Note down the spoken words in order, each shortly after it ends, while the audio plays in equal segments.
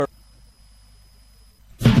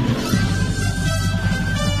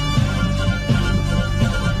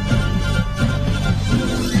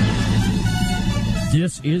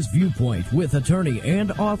is Viewpoint with attorney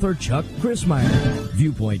and author Chuck Crismier.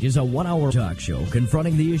 Viewpoint is a 1-hour talk show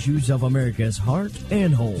confronting the issues of America's heart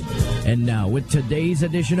and home. And now with today's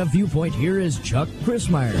edition of Viewpoint, here is Chuck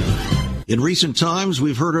Crismier. In recent times,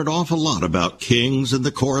 we've heard an awful lot about kings and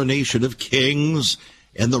the coronation of kings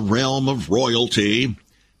and the realm of royalty.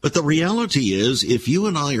 But the reality is, if you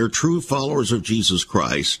and I are true followers of Jesus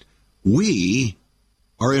Christ, we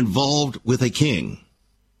are involved with a king.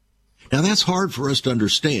 Now, that's hard for us to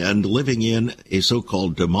understand living in a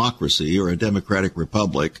so-called democracy or a democratic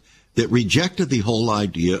republic that rejected the whole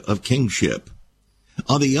idea of kingship.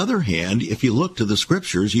 On the other hand, if you look to the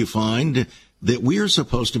scriptures, you find that we are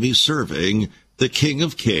supposed to be serving the King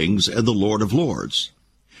of Kings and the Lord of Lords.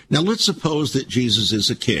 Now, let's suppose that Jesus is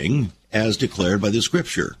a king, as declared by the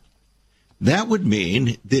scripture. That would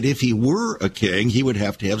mean that if he were a king, he would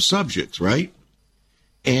have to have subjects, right?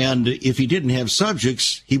 And if he didn't have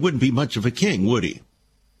subjects, he wouldn't be much of a king, would he?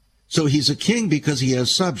 So he's a king because he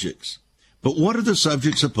has subjects. But what are the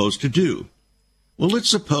subjects supposed to do? Well, let's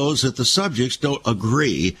suppose that the subjects don't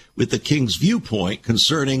agree with the king's viewpoint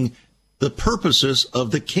concerning the purposes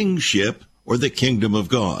of the kingship or the kingdom of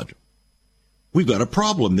God. We've got a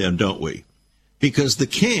problem then, don't we? Because the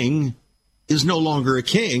king is no longer a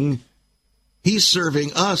king. He's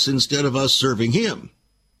serving us instead of us serving him.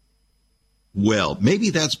 Well, maybe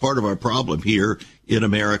that's part of our problem here in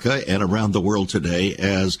America and around the world today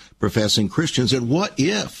as professing Christians. And what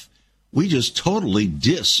if we just totally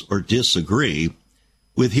disagree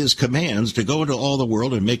with his commands to go into all the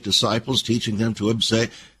world and make disciples, teaching them to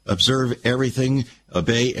observe everything,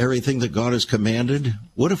 obey everything that God has commanded?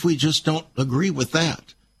 What if we just don't agree with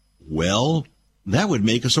that? Well, that would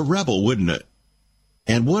make us a rebel, wouldn't it?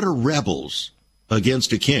 And what are rebels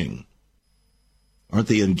against a king? Aren't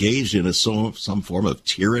they engaged in some form of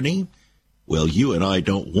tyranny? Well, you and I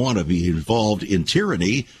don't want to be involved in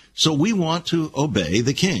tyranny, so we want to obey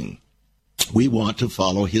the king. We want to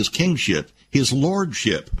follow his kingship, his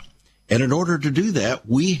lordship. And in order to do that,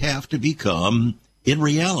 we have to become, in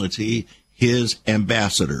reality, his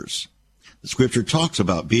ambassadors. The scripture talks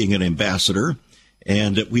about being an ambassador,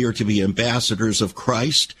 and that we are to be ambassadors of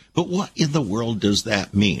Christ. But what in the world does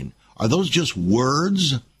that mean? Are those just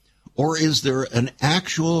words? Or is there an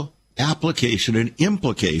actual application and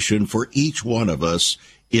implication for each one of us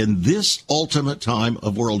in this ultimate time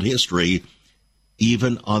of world history,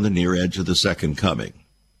 even on the near edge of the second coming?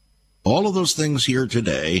 All of those things here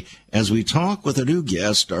today as we talk with a new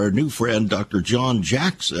guest, our new friend, Dr. John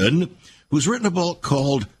Jackson, who's written a book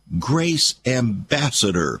called Grace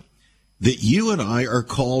Ambassador, that you and I are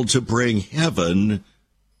called to bring heaven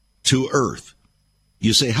to earth.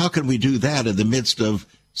 You say, how can we do that in the midst of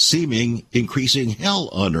seeming increasing hell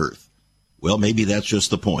on earth? Well, maybe that's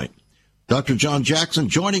just the point. Dr. John Jackson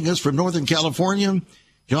joining us from Northern California.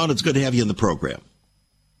 John, it's good to have you in the program.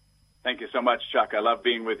 Thank you so much, Chuck. I love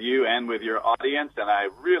being with you and with your audience, and I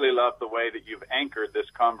really love the way that you've anchored this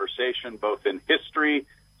conversation, both in history,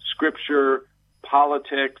 scripture,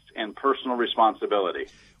 politics, and personal responsibility.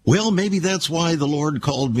 Well, maybe that's why the Lord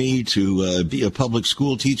called me to be a public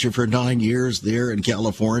school teacher for 9 years there in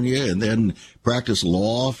California, and then practice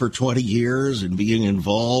law for 20 years and being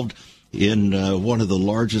involved in one of the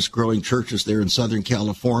largest growing churches there in Southern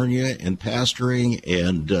California and pastoring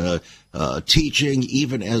and teaching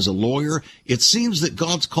even as a lawyer. It seems that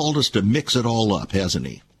God's called us to mix it all up, hasn't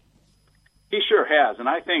he? He sure has. And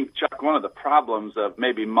I think, Chuck, one of the problems of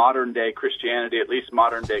maybe modern-day Christianity, at least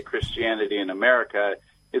modern-day Christianity in America,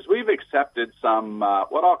 is we've accepted some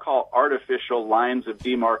what I'll call artificial lines of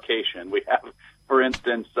demarcation. We have, for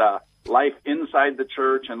instance, life inside the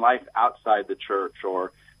church and life outside the church,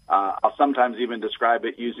 or I'll sometimes even describe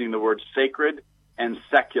it using the word sacred and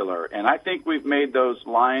secular. And I think we've made those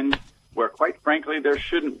lines where, quite frankly, there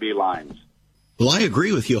shouldn't be lines. Well, I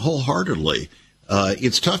agree with you wholeheartedly.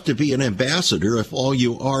 It's tough to be an ambassador if all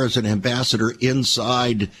you are is an ambassador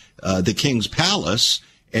inside the king's palace,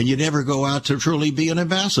 and you never go out to truly be an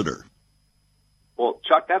ambassador. Well,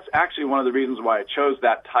 Chuck, that's actually one of the reasons why I chose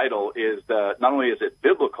that title. Is not only is it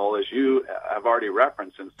biblical, as you have already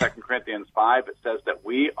referenced in 2 Corinthians 5, it says that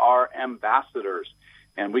we are ambassadors,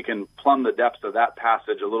 and we can plumb the depths of that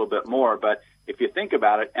passage a little bit more. But if you think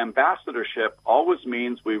about it, ambassadorship always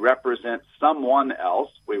means we represent someone else.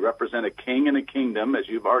 We represent a king and a kingdom, as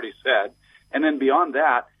you've already said. And then beyond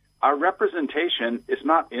that, our representation is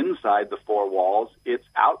not inside the four walls. It's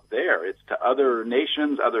out there. It's to other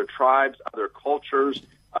nations, other tribes, other cultures,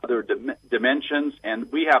 other dimensions,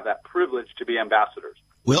 and we have that privilege to be ambassadors.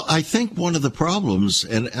 Well, I think one of the problems,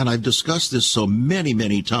 and I've discussed this so many,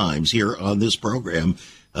 many times here on this program,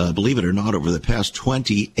 believe it or not, over the past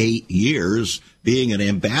 28 years, being an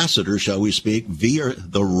ambassador, shall we speak, via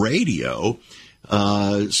the radio,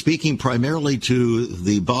 speaking primarily to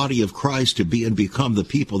the body of Christ to be and become the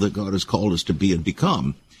people that God has called us to be and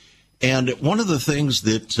become. And one of the things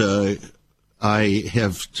that I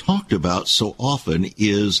have talked about so often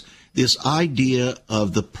is this idea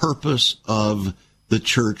of the purpose of the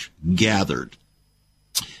church gathered.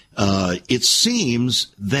 It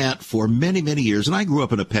seems that for many, many years, and I grew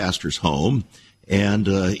up in a pastor's home and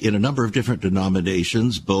in a number of different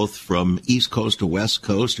denominations, both from East Coast to West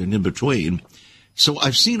Coast and in between. So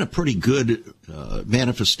I've seen a pretty good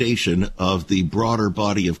manifestation of the broader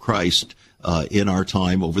body of Christ in our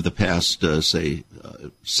time over the past,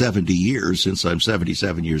 70 years, since I'm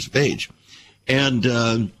 77 years of age.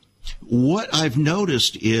 And what I've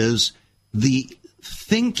noticed is the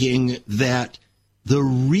thinking that the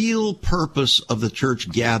real purpose of the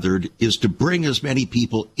church gathered is to bring as many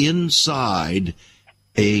people inside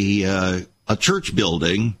a church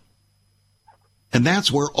building, and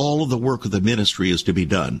that's where all of the work of the ministry is to be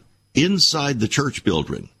done, inside the church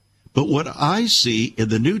building. But what I see in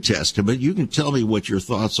the New Testament, you can tell me what your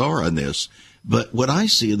thoughts are on this, but what I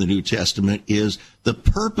see in the New Testament is the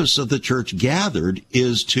purpose of the church gathered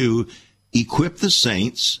is to equip the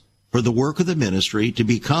saints for the work of the ministry, to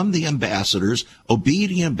become the ambassadors,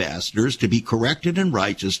 obedient ambassadors, to be corrected in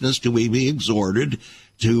righteousness, to be exhorted,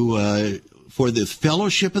 to for the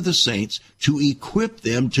fellowship of the saints, to equip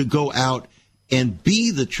them to go out and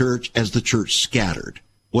be the church as the church scattered.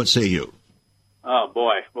 What say you? Oh,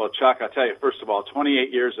 boy. Well, Chuck, I'll tell you, first of all,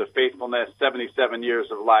 28 years of faithfulness, 77 years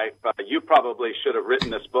of life. You probably should have written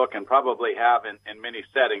this book and probably have in many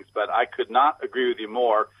settings, but I could not agree with you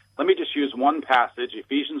more. Let me just use one passage,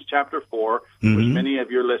 Ephesians chapter 4, which many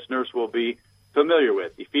of your listeners will be familiar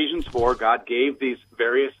with. Ephesians 4, God gave these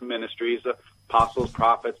various ministries, apostles,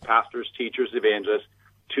 prophets, pastors, teachers, evangelists,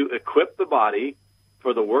 to equip the body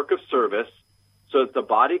for the work of service so that the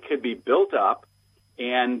body could be built up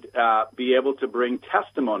and be able to bring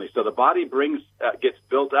testimony. So the body gets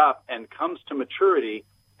built up and comes to maturity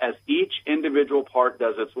as each individual part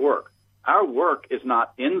does its work. Our work is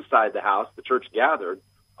not inside the house, the church gathered.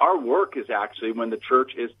 Our work is actually when the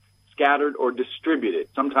church is scattered or distributed.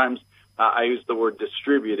 Sometimes I use the word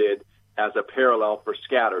distributed as a parallel for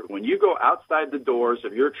scattered. When you go outside the doors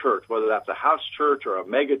of your church, whether that's a house church or a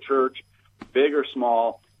mega church, big or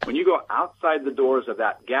small, when you go outside the doors of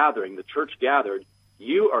that gathering, the church gathered,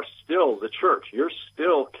 you are still the church. You're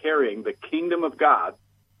still carrying the kingdom of God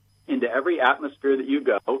into every atmosphere that you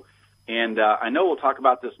go. And I know we'll talk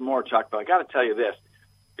about this more, Chuck, but I got to tell you this.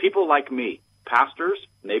 People like me, pastors,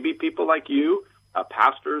 maybe people like you,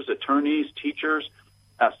 pastors, attorneys, teachers,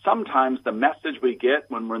 sometimes the message we get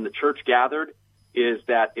when we're in the church gathered is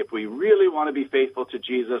that if we really want to be faithful to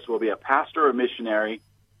Jesus, we'll be a pastor or missionary.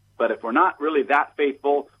 But if we're not really that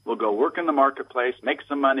faithful, we'll go work in the marketplace, make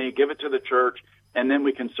some money, give it to the church, and then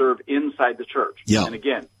we can serve inside the church. Yeah. And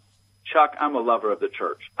again, Chuck, I'm a lover of the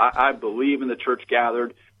church. I believe in the church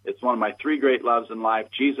gathered. It's one of my three great loves in life,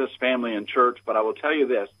 Jesus, family, and church. But I will tell you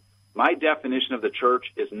this, my definition of the church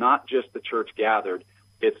is not just the church gathered.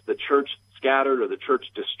 It's the church scattered or the church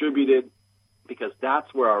distributed, because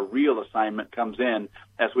that's where our real assignment comes in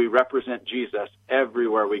as we represent Jesus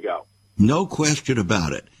everywhere we go. No question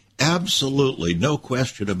about it. Absolutely, no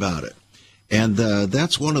question about it. And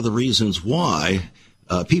that's one of the reasons why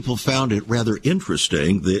people found it rather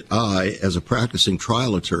interesting that I, as a practicing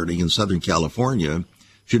trial attorney in Southern California,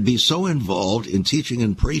 should be so involved in teaching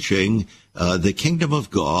and preaching the kingdom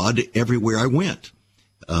of God everywhere I went.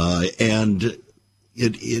 And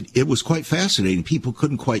it was quite fascinating. People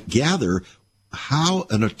couldn't quite gather how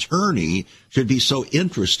an attorney should be so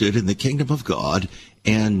interested in the kingdom of God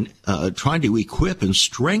and trying to equip and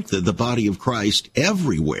strengthen the body of Christ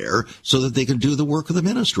everywhere so that they can do the work of the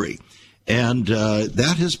ministry. And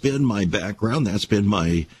that has been my background. That's been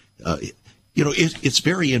my, it's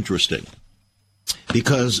very interesting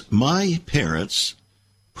because my parents,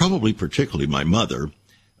 probably particularly my mother,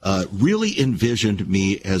 really envisioned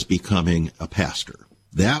me as becoming a pastor.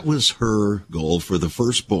 That was her goal for the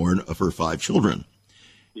firstborn of her 5 children.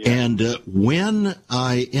 Yeah. And when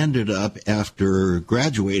I ended up, after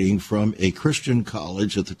graduating from a Christian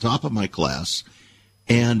college at the top of my class,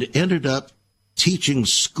 and ended up teaching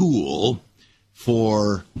school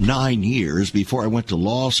for 9 years before I went to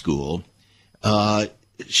law school,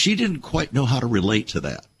 she didn't quite know how to relate to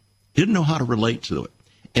that. Didn't know how to relate to it.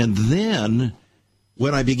 And then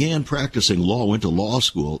when I began practicing law, went to law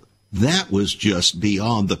school, that was just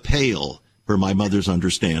beyond the pale for my mother's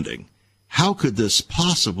understanding. How could this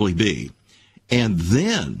possibly be? And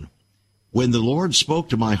then when the Lord spoke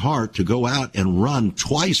to my heart to go out and run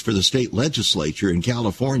twice for the state legislature in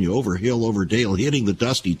California, over hill, over dale, hitting the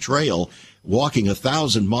dusty trail, walking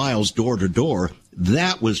 1,000 miles door to door,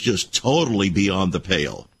 that was just totally beyond the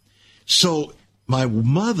pale. So my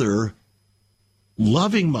mother,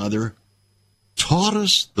 loving mother, taught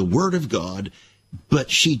us the Word of God, but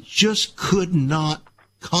she just could not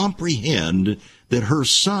comprehend that her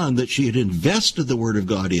son that she had invested the Word of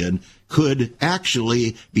God in could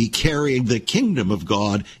actually be carrying the kingdom of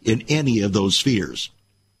God in any of those spheres.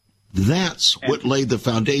 That's what laid the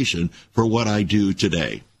foundation for what I do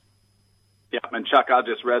today. Yeah, and Chuck, I'll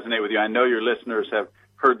just resonate with you. I know your listeners have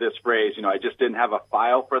heard this phrase, I just didn't have a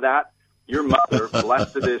file for that. Your mother,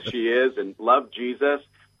 blessed as she is, and loved Jesus,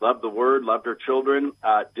 loved the Word, loved her children,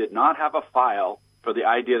 did not have a file for the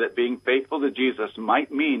idea that being faithful to Jesus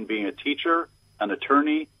might mean being a teacher, an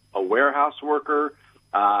attorney, a warehouse worker.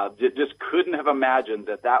 Just couldn't have imagined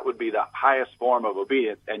that would be the highest form of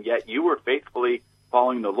obedience, and yet you were faithfully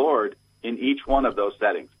following the Lord in each one of those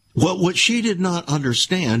settings. Well, what she did not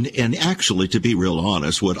understand, and actually, to be real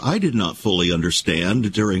honest, what I did not fully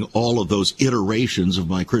understand during all of those iterations of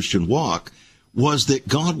my Christian walk, was that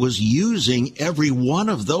God was using every one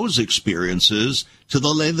of those experiences to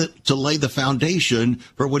lay the foundation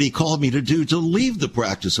for what he called me to do, to leave the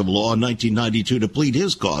practice of law in 1992 to plead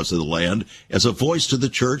his cause of the land as a voice to the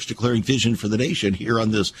church, declaring vision for the nation here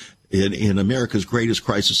on this, in America's greatest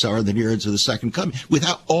crisis hour, the near end of the second coming.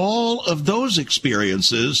 Without all of those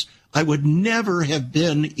experiences, I would never have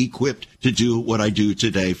been equipped to do what I do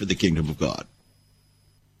today for the kingdom of God.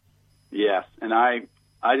 Yes, and I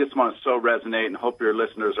just want to so resonate and hope your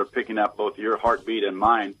listeners are picking up both your heartbeat and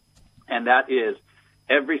mine, and that is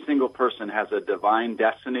every single person has a divine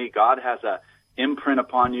destiny. God has a imprint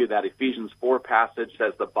upon you. That Ephesians 4 passage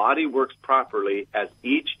says the body works properly as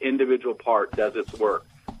each individual part does its work.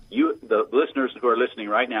 You, the listeners who are listening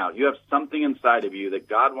right now, you have something inside of you that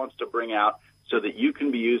God wants to bring out so that you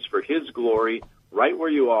can be used for his glory right where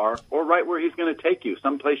you are or right where he's going to take you,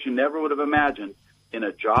 someplace you never would have imagined, in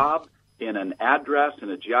a job, in an address, in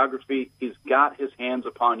a geography. He's got his hands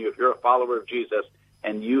upon you if you're a follower of Jesus,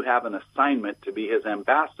 and you have an assignment to be his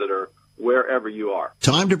ambassador wherever you are.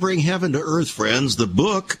 Time to bring heaven to earth, friends. The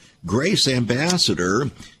book, Grace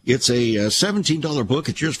Ambassador, it's a $17 book.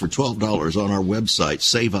 It's yours for $12 on our website,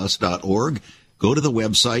 saveus.org. Go to the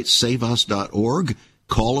website, saveus.org.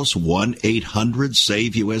 Call us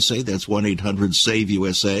 1-800-SAVE-USA. That's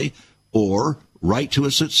 1-800-SAVE-USA. Or write to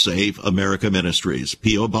us at Save America Ministries,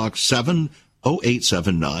 P.O. Box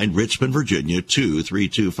 70879, Richmond, Virginia,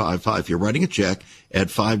 23255. If you're writing a check at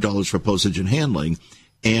 $5 for postage and handling,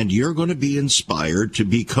 and you're going to be inspired to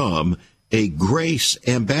become a Grace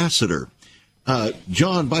Ambassador.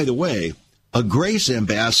 John, by the way, a Grace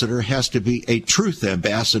Ambassador has to be a Truth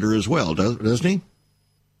Ambassador as well, doesn't he?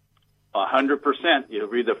 100%. You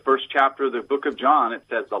read the first chapter of the book of John, it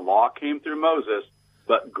says the law came through Moses,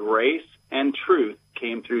 but grace and truth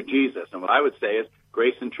came through Jesus. And what I would say is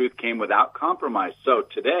grace and truth came without compromise. So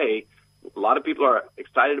today, a lot of people are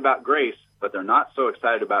excited about grace, but they're not so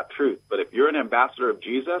excited about truth. But if you're an ambassador of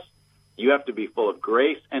Jesus, you have to be full of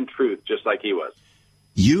grace and truth, just like he was.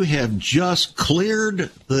 You have just cleared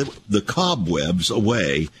the cobwebs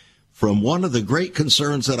away from one of the great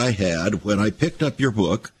concerns that I had when I picked up your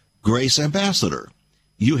book, Grace Ambassador.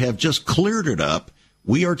 You have just cleared it up.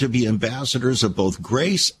 We are to be ambassadors of both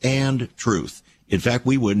grace and truth. In fact,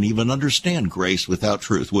 we wouldn't even understand grace without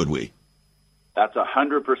truth, would we? That's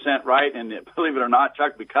 100% right. And believe it or not,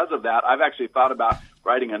 Chuck, because of that, I've actually thought about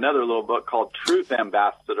writing another little book called Truth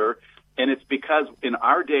Ambassador. And it's because in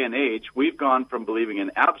our day and age, we've gone from believing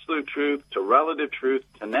in absolute truth to relative truth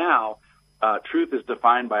to now truth is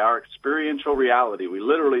defined by our experiential reality. We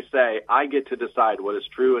literally say, I get to decide what is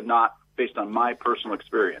true and not based on my personal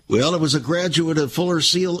experience. Well, it was a graduate of Fuller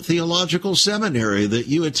Theological Seminary that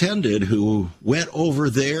you attended who went over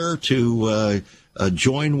there to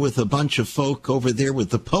join with a bunch of folk over there with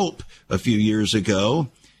the Pope a few years ago.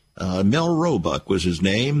 Mel Roebuck was his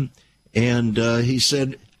name. And he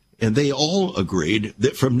said, and they all agreed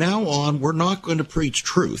that from now on, we're not going to preach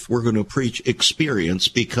truth. We're going to preach experience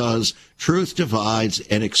because truth divides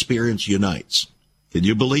and experience unites. Can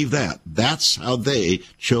you believe that? That's how they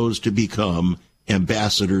chose to become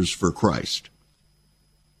ambassadors for Christ.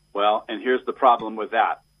 Well, and here's the problem with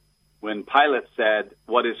that. When Pilate said,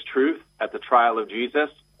 what is truth at the trial of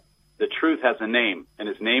Jesus? The truth has a name, and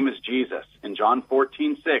his name is Jesus. In John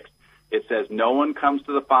 14:6, it says, no one comes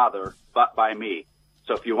to the Father but by me.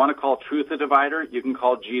 So if you want to call truth a divider, you can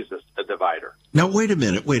call Jesus a divider. Now, wait a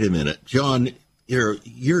minute. John,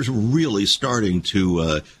 you're really starting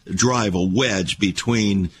to drive a wedge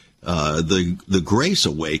between the Grace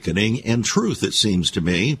Awakening and truth, it seems to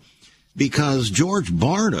me, because George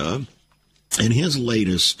Barna, in his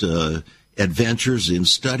latest adventures in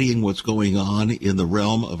studying what's going on in the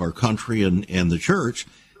realm of our country and the church,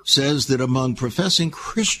 says that among professing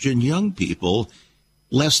Christian young people,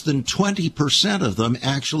 less than 20% of them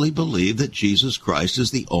actually believe that Jesus Christ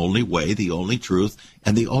is the only way, the only truth,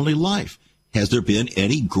 and the only life. Has there been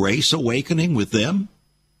any grace awakening with them?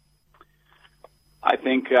 I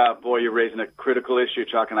think, boy, you're raising a critical issue,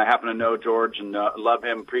 Chuck, and I happen to know George and love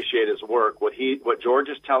him, appreciate his work. What George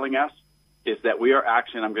is telling us is that we are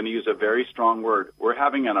actually, and I'm going to use a very strong word, we're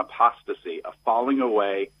having an apostasy, a falling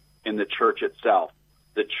away in the church itself.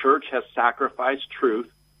 The church has sacrificed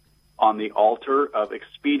truth on the altar of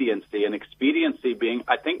expediency, and expediency being,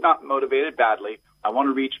 I think, not motivated badly. I want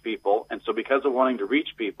to reach people, and so because of wanting to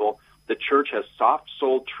reach people, the church has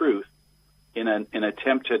soft-sold truth in an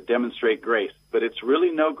attempt to demonstrate grace. But it's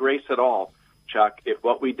really no grace at all, Chuck, if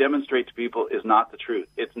what we demonstrate to people is not the truth.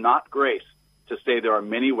 It's not grace to say there are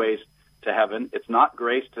many ways to heaven. It's not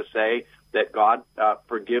grace to say that God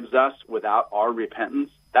forgives us without our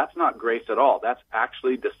repentance. That's not grace at all. That's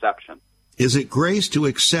actually deception. Is it grace to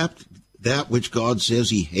accept that which God says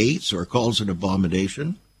he hates or calls an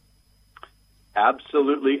abomination?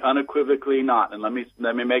 Absolutely, unequivocally not. And let me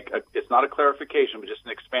make it's not a clarification, but just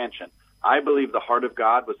an expansion. I believe the heart of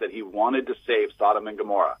God was that he wanted to save Sodom and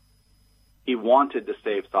Gomorrah. He wanted to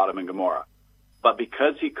save Sodom and Gomorrah. But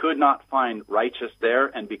because he could not find righteous there,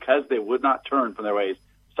 and because they would not turn from their ways,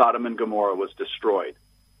 Sodom and Gomorrah was destroyed.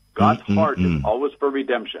 God's heart is always for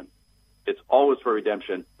redemption. It's always for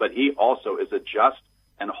redemption, but he also is a just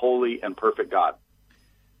and holy and perfect God.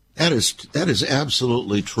 That is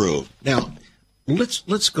absolutely true. Now,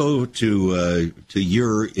 let's go to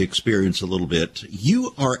your experience a little bit.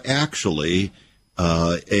 You are actually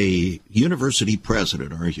a university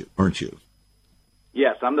president, aren't you?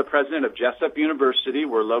 Yes, I'm the president of Jessup University.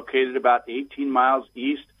 We're located about 18 miles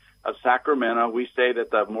east of Sacramento. We say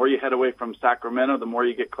that the more you head away from Sacramento, the more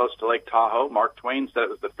you get close to Lake Tahoe. Mark Twain said it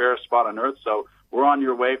was the fairest spot on earth. So we're on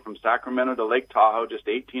your way from Sacramento to Lake Tahoe, just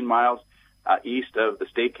 18 miles east of the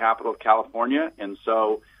state capital of California. And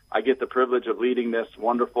so I get the privilege of leading this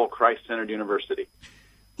wonderful Christ-centered university.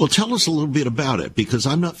 Well, tell us a little bit about it, because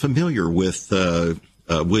I'm not familiar with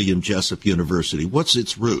William Jessup University. What's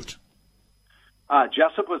its root?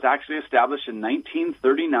 Jessup was actually established in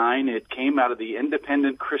 1939. It came out of the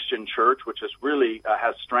Independent Christian Church, which is really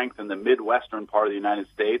has strength in the Midwestern part of the United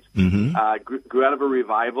States. Grew out of a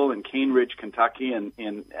revival in Cane Ridge, Kentucky in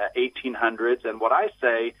 1800s. And what I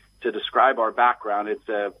say to describe our background,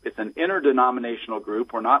 it's an interdenominational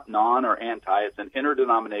group. We're not non or anti. It's an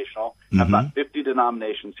interdenominational. Have about 50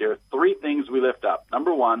 denominations here. Three things we lift up.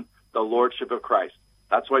 Number one, the Lordship of Christ.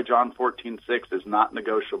 That's why John 14:6 is not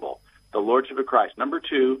negotiable. The Lordship of Christ. Number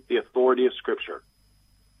two, the authority of Scripture.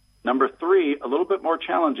 Number three, a little bit more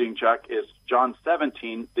challenging, Chuck, is John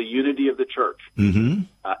 17, the unity of the church.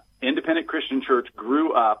 Independent Christian Church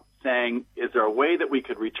grew up saying, is there a way that we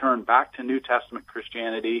could return back to New Testament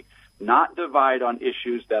Christianity, not divide on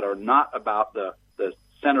issues that are not about the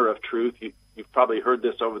center of truth? You've probably heard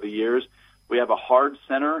this over the years. We have a hard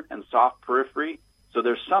center and soft periphery. So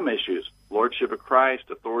there's some issues, Lordship of Christ,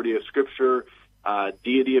 authority of Scripture,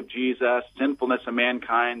 deity of Jesus, sinfulness of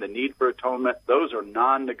mankind, the need for atonement. Those are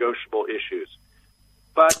non-negotiable issues.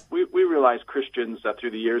 But we realize Christians through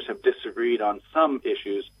the years have disagreed on some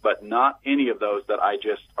issues, but not any of those that I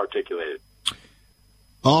just articulated.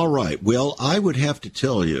 All right. Well, I would have to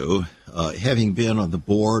tell you, having been on the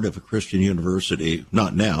board of a Christian university,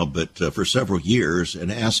 not now, but for several years,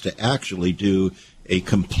 and asked to actually do a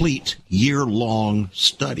complete year-long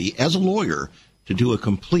study as a lawyer, to do a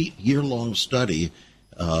complete year-long study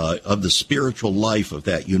of the spiritual life of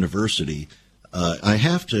that university, I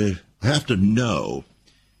have to know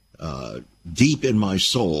deep in my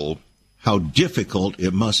soul how difficult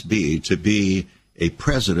it must be to be a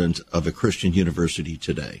president of a Christian university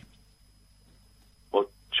today. Well,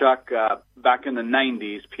 Chuck, back in the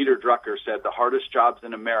 90s, Peter Drucker said the hardest jobs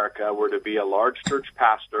in America were to be a large church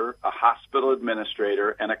pastor, a hospital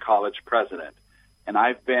administrator, and a college president. And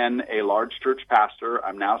I've been a large church pastor.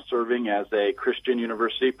 I'm now serving as a Christian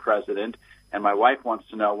university president, and my wife wants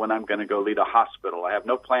to know when I'm going to go lead a hospital. I have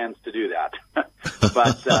no plans to do that.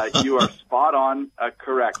 But you are spot on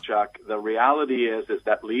correct, Chuck. The reality is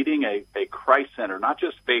that leading a Christ-centered, not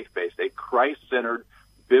just faith-based, a Christ-centered,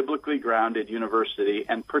 biblically grounded university,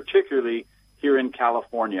 and particularly here in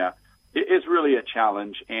California, is really a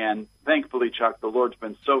challenge. And thankfully, Chuck, the Lord's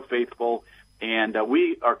been so faithful. And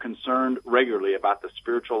we are concerned regularly about the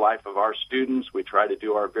spiritual life of our students. We try to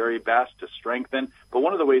do our very best to strengthen. But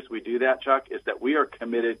one of the ways we do that, Chuck, is that we are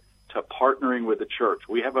committed to partnering with the church.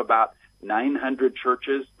 We have about 900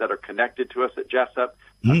 churches that are connected to us at Jessup,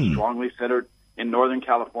 strongly centered in Northern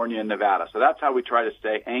California and Nevada. So that's how we try to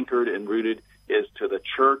stay anchored and rooted, is to the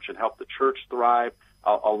church and help the church thrive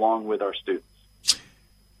along with our students.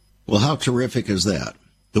 Well, how terrific is that?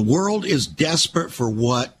 The world is desperate for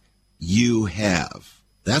what you have.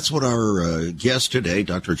 That's what our guest today,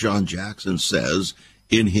 Dr. John Jackson, says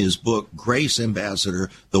in his book, Grace Ambassador.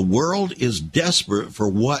 The world is desperate for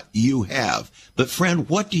what you have. But, friend,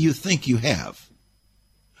 what do you think you have?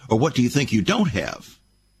 Or what do you think you don't have?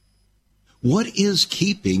 What is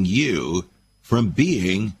keeping you from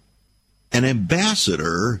being an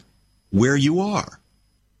ambassador where you are?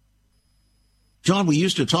 John, we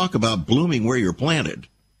used to talk about blooming where you're planted.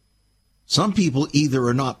 Some people either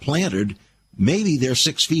are not planted, maybe they're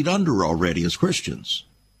 6 feet under already as Christians.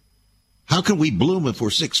 How can we bloom if we're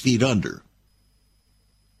 6 feet under?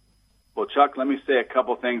 Well, Chuck, let me say a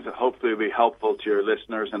couple things that hopefully will be helpful to your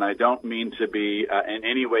listeners, and I don't mean to be in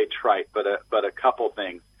any way trite, but a couple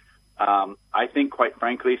things. I think, quite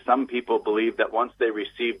frankly, some people believe that once they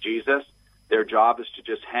receive Jesus, their job is to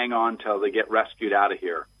just hang on till they get rescued out of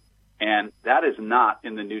here. And that is not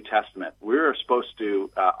in the New Testament. We're supposed to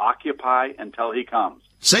occupy until he comes.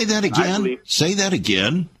 Say that again. Say that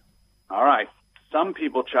again. All right. Some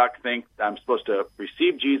people, Chuck, think I'm supposed to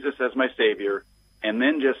receive Jesus as my Savior and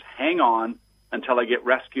then just hang on until I get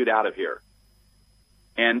rescued out of here.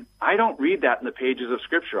 And I don't read that in the pages of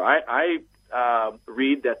Scripture. I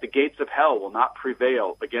read that the gates of hell will not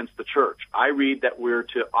prevail against the church. I read that we're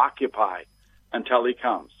to occupy until he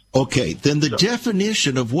comes. Okay, then the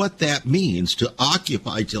definition of what that means, to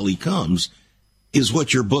occupy till he comes, is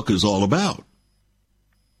what your book is all about.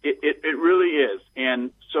 It really is.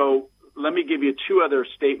 And so let me give you two other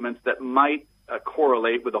statements that might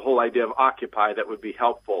correlate with the whole idea of occupy that would be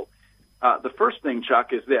helpful. The first thing,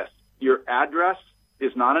 Chuck, is this. Your address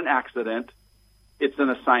is not an accident. It's an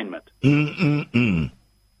assignment.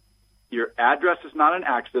 Your address is not an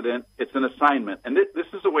accident. It's an assignment. And this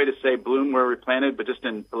is a way to say bloom where we're planted, but just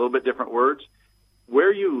in a little bit different words.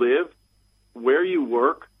 Where you live, where you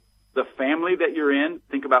work, the family that you're in,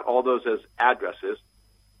 think about all those as addresses.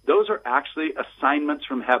 Those are actually assignments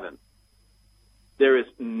from heaven. There is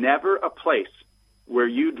never a place where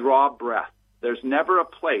you draw breath. There's never a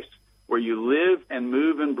place where you live and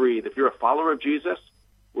move and breathe, if you're a follower of Jesus,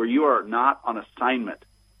 where you are not on assignment.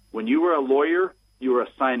 When you were a lawyer, you were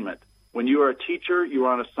assignment. When you are a teacher, you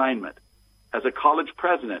are on assignment. As a college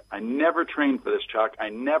president, I never trained for this, Chuck. I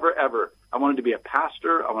never, ever. I wanted to be a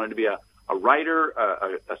pastor. I wanted to be a writer,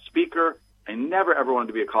 a speaker. I never, ever wanted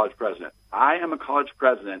to be a college president. I am a college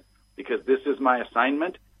president because this is my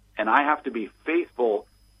assignment, and I have to be faithful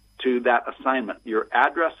to that assignment. Your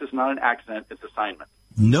address is not an accident. It's assignment.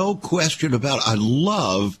 No question about it. I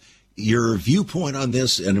love your viewpoint on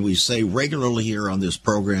this, and we say regularly here on this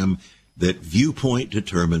program that viewpoint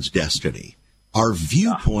determines destiny. Our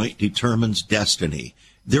viewpoint determines destiny.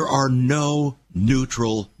 There are no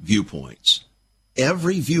neutral viewpoints.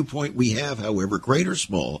 Every viewpoint we have, however great or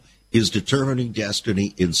small, is determining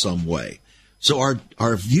destiny in some way. So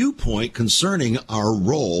our viewpoint concerning our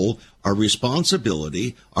role, our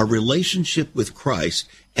responsibility, our relationship with Christ,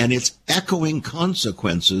 and its echoing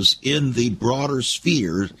consequences in the broader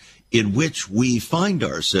sphere in which we find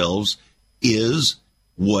ourselves is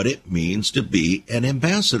what it means to be an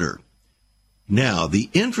ambassador. Now, the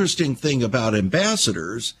interesting thing about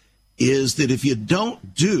ambassadors is that if you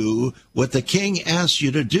don't do what the king asks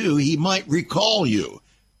you to do, he might recall you.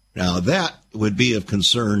 Now, that would be of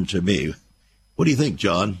concern to me. What do you think,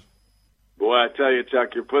 John? Boy, I tell you,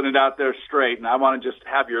 Chuck, you're putting it out there straight, and I want to just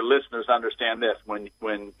have your listeners understand this. When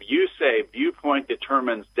you say viewpoint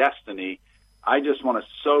determines destiny, I just want to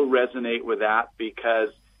so resonate with that because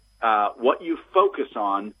what you focus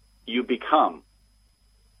on, you become.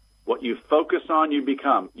 What you focus on, you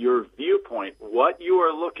become. Your viewpoint, what you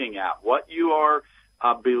are looking at, what you are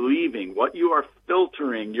believing, what you are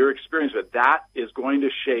filtering your experience with, that is going to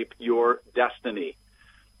shape your destiny.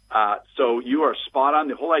 So you are spot on.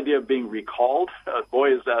 The whole idea of being recalled,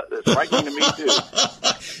 boy, is frightening to me too.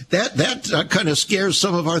 That kind of scares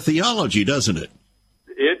some of our theology, doesn't it?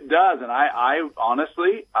 It does, and I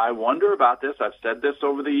honestly, I wonder about this. I've said this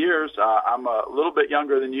over the years. I'm a little bit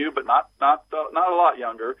younger than you, but not a lot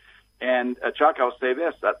younger. And Chuck, I'll say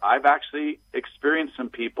this: that I've actually experienced some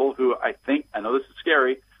people who I know this is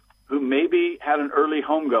scary, who maybe had an early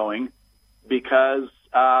homegoing because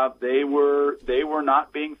they were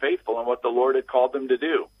not being faithful in what the Lord had called them to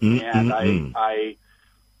do. And I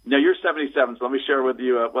now you're 77, so let me share with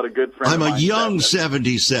you what a good friend. I'm a young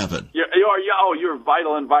 77. You're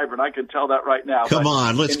vital and vibrant. I can tell that right now. Come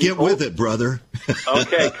on, let's get with it, brother.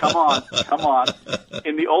 Okay, come on.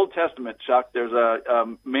 In the Old Testament, Chuck, there's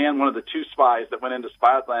a man, one of the two spies that went into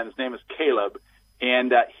spy out land. His name is Caleb,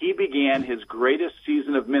 and he began his greatest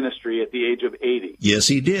season of ministry at the age of 80. Yes,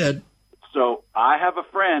 he did. So I have a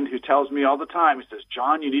friend who tells me all the time, he says,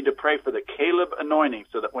 John, you need to pray for the Caleb anointing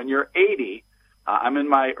so that when you're 80, I'm in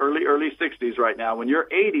my early 60s right now. When you're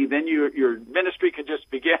 80, then your ministry can just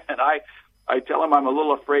begin. I tell him I'm a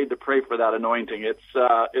little afraid to pray for that anointing. It's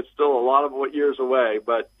still a lot of years away.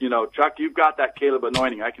 But, Chuck, you've got that Caleb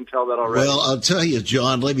anointing. I can tell that already. Well, I'll tell you,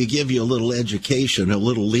 John, let me give you a little education, a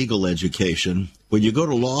little legal education. When you go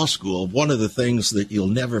to law school, one of the things that you'll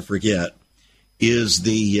never forget is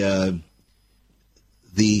the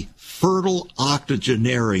fertile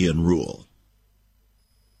octogenarian rule.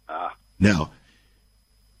 Now,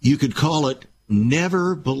 you could call it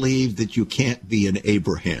never believe that you can't be an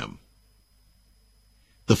Abraham.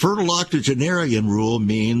 The fertile octogenarian rule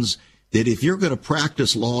means that if you're going to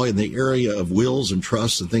practice law in the area of wills and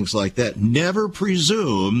trusts and things like that, never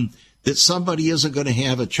presume that somebody isn't going to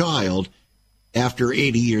have a child after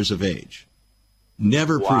 80 years of age.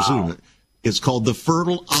 Never presume it. It's called the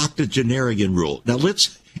fertile octogenarian rule. Now,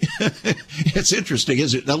 it's interesting,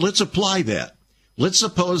 isn't it? Now, let's apply that. Let's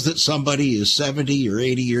suppose that somebody is 70 or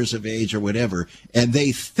 80 years of age or whatever, and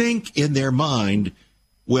they think in their mind,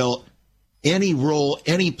 well, any role,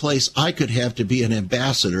 any place I could have to be an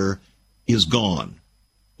ambassador is gone.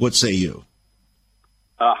 What say you?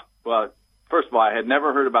 Well, first of all, I had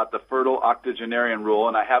never heard about the fertile octogenarian rule,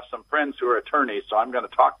 and I have some friends who are attorneys, so I'm going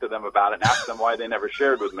to talk to them about it and ask them why they never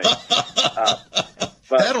shared with me.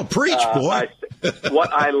 That'll preach, boy.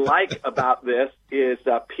 What I like about this is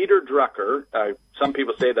Peter Drucker, some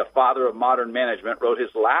people say the father of modern management, wrote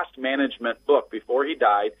his last management book before he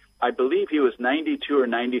died. I believe he was 92 or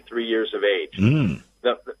 93 years of age.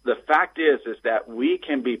 The fact is that we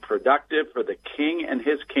can be productive for the King and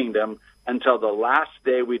his kingdom until the last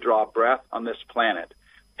day we draw breath on this planet.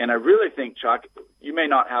 And I really think, Chuck, you may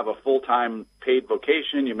not have a full-time paid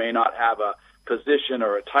vocation, you may not have a position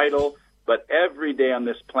or a title, but every day on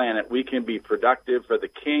this planet we can be productive for the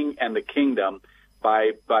King and the kingdom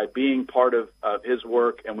by being part of his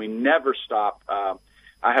work, and we never stop.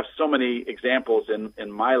 I have so many examples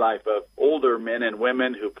in my life of older men and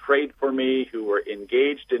women who prayed for me, who were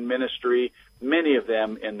engaged in ministry, many of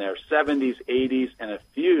them in their 70s, 80s, and a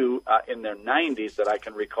few in their 90s that I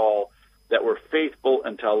can recall that were faithful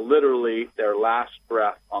until literally their last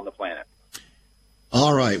breath on the planet.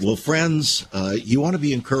 All right. Well, friends, you want to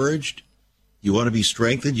be encouraged. You want to be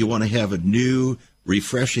strengthened. You want to have a new,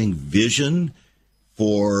 refreshing vision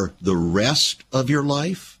for the rest of your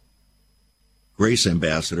life. Grace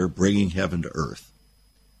Ambassador, Bringing Heaven to Earth.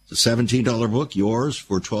 It's a $17 book, yours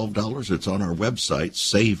for $12. It's on our website,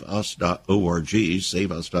 saveus.org,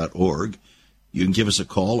 saveus.org. You can give us a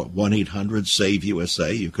call at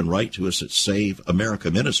 1-800-SAVE-USA. You can write to us at Save America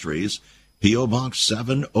Ministries, P.O. Box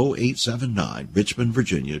 70879, Richmond,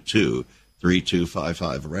 Virginia,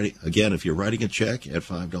 23255. Again, if you're writing a check, add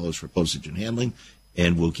 $5 for postage and handling,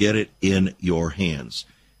 and we'll get it in your hands.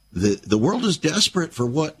 The world is desperate for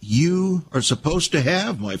what you are supposed to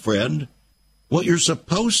have, my friend, what you're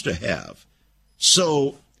supposed to have.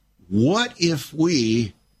 So what if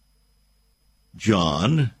we,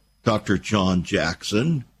 Dr. John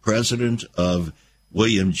Jackson, president of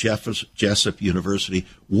William Jessup University,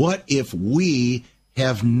 what if we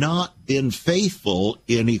have not been faithful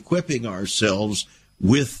in equipping ourselves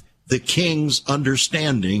with the King's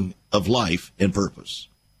understanding of life and purpose?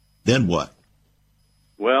 Then what?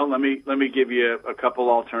 Well, let me give you a couple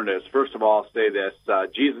alternatives. First of all, I'll say this.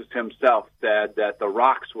 Jesus himself said that the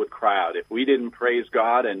rocks would cry out. If we didn't praise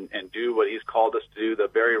God and do what he's called us to do, the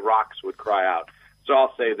very rocks would cry out. So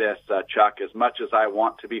I'll say this, Chuck, as much as I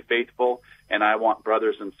want to be faithful and I want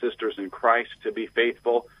brothers and sisters in Christ to be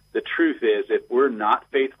faithful, the truth is if we're not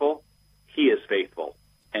faithful, he is faithful.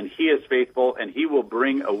 And he is faithful, and he will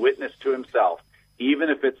bring a witness to himself,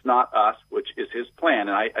 even if it's not us, which is his plan.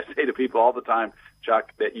 And I say to people all the time,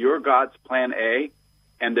 Chuck, that you're God's plan A,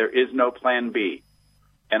 and there is no plan B.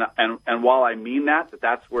 And while I mean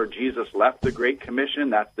that's where Jesus left the Great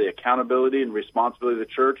Commission, that's the accountability and responsibility of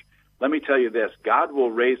the church, let me tell you this, God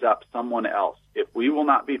will raise up someone else. If we will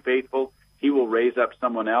not be faithful, he will raise up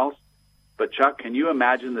someone else. But Chuck, can you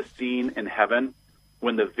imagine the scene in heaven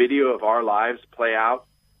when the video of our lives play out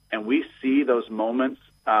and we see those moments,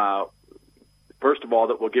 first of all,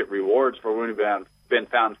 that we'll get rewards for when we've been been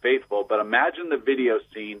found faithful. But imagine the video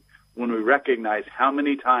scene when we recognize how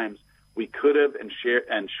many times we could have and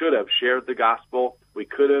should have shared the gospel. We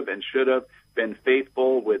could have and should have been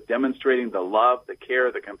faithful with demonstrating the love, the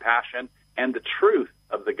care, the compassion, and the truth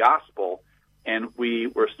of the gospel, and we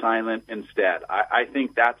were silent instead. I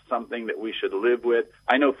think that's something that we should live with.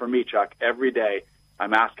 I know for me, Chuck, every day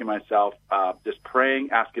I'm asking myself, just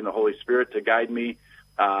praying, asking the Holy Spirit to guide me.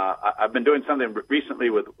 I've been doing something recently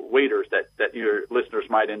with waiters that your listeners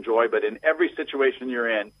might enjoy, but in every situation you're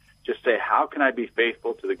in, just say, how can I be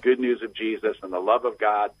faithful to the good news of Jesus and the love of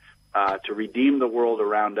God to redeem the world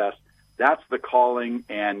around us? That's the calling,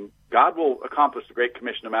 and God will accomplish the Great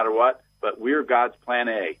Commission no matter what, but we're God's plan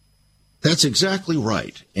A. That's exactly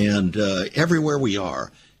right. And everywhere we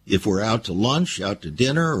are, if we're out to lunch, out to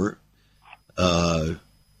dinner,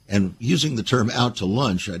 and using the term out to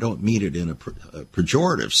lunch, I don't mean it in a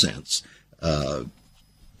pejorative sense.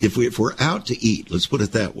 If we're out to eat, let's put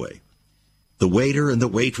it that way, the waiter and the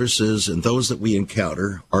waitresses and those that we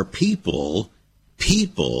encounter are people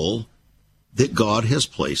that God has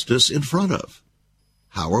placed us in front of.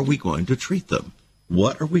 How are we going to treat them?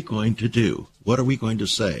 What are we going to do? What are we going to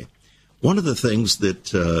say? One of the things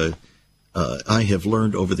that I have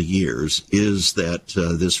learned over the years is that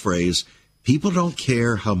this phrase, people don't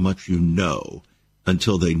care how much you know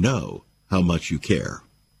until they know how much you care.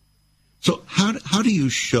 So how do you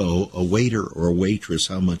show a waiter or a waitress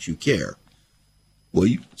how much you care? Well,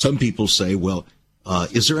 some people say, well,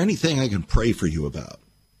 is there anything I can pray for you about?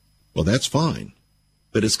 Well, that's fine,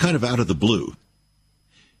 but it's kind of out of the blue.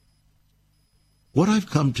 What I've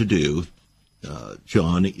come to do,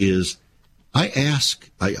 John, is I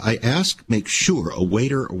ask, make sure a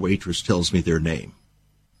waiter or waitress tells me their name.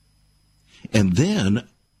 And then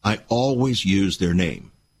I always use their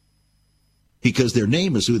name because their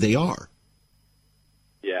name is who they are.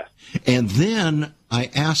 Yeah. And then I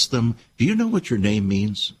ask them, do you know what your name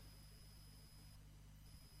means?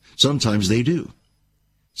 Sometimes they do.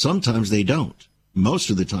 Sometimes they don't. Most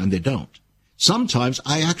of the time they don't. Sometimes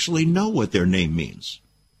I actually know what their name means.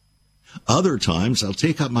 Other times I'll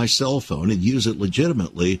take out my cell phone and use it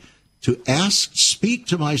legitimately to speak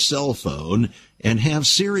to my cell phone and have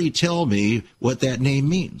Siri tell me what that name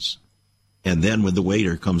means. And then when the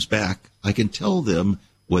waiter comes back, I can tell them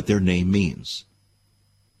what their name means.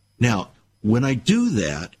 Now, when I do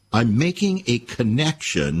that, I'm making a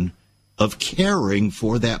connection of caring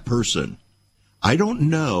for that person. I don't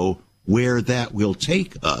know where that will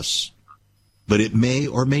take us, but it may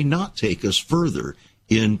or may not take us further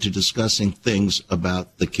into discussing things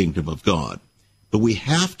about the kingdom of God. But we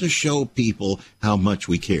have to show people how much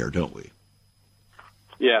we care, don't we?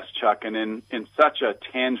 Yes, Chuck, and in such a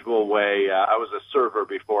tangible way. I was a server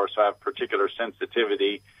before, so I have particular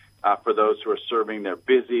sensitivity for those who are serving. They're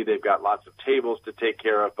busy. They've got lots of tables to take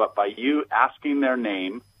care of. But by you asking their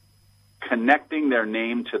name, connecting their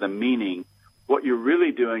name to the meaning, what you're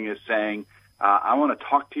really doing is saying, I want to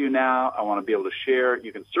talk to you now. I want to be able to share.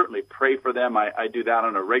 You can certainly pray for them. I do that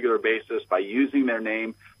on a regular basis by using their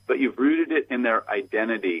name, but you've rooted it in their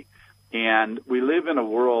identity. And we live in a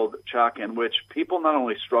world, Chuck, in which people not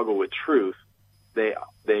only struggle with truth, they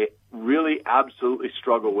really absolutely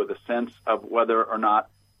struggle with a sense of whether or not,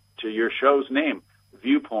 to your show's name,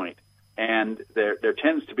 viewpoint. And there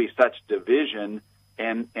tends to be such division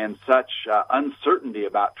and such uncertainty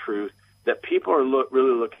about truth that people are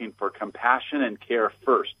really looking for compassion and care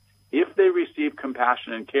first. If they receive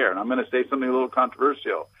compassion and care, and I'm going to say something a little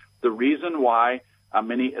controversial, the reason why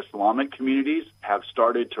many Islamic communities have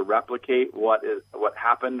started to replicate what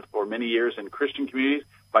happened for many years in Christian communities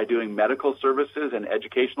by doing medical services and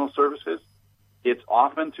educational services, it's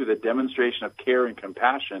often through the demonstration of care and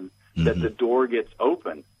compassion that the door gets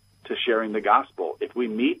open to sharing the gospel. If we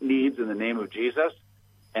meet needs in the name of Jesus,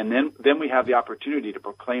 and then we have the opportunity to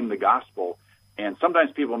proclaim the gospel. And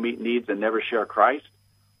sometimes people meet needs and never share Christ,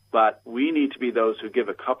 but we need to be those who give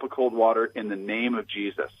a cup of cold water in the name of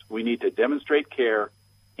Jesus. We need to demonstrate care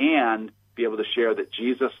and be able to share that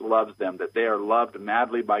Jesus loves them, that they are loved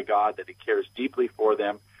madly by God, that he cares deeply for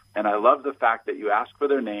them. And I love the fact that you ask for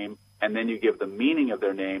their name and then you give the meaning of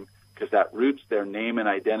their name, because that roots their name and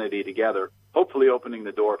identity together, hopefully opening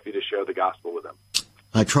the door for you to share the gospel with them.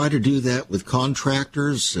 I try to do that with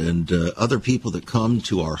contractors and other people that come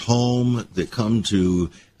to our home, that come to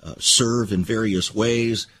serve in various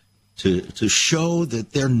ways, to show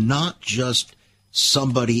that they're not just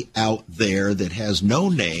somebody out there that has no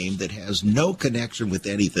name, that has no connection with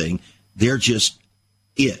anything. They're just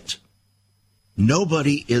it.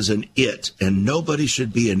 Nobody is an it, and nobody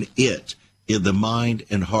should be an it in the mind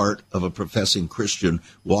and heart of a professing Christian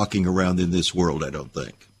walking around in this world, I don't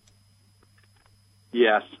think.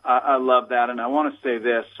 Yes, I love that. And I want to say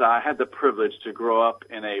this. I had the privilege to grow up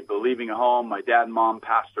in a believing home. My dad and mom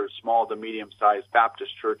pastored small to medium-sized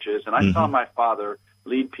Baptist churches, and I saw my father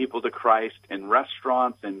lead people to Christ in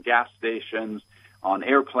restaurants and gas stations, on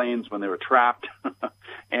airplanes when they were trapped,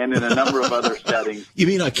 and in a number of other settings. You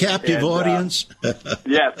mean a captive audience?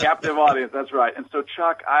 Yes, captive audience. That's right. And so,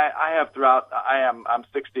 Chuck, I'm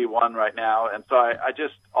 61 right now, and so I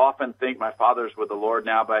just often think my father's with the Lord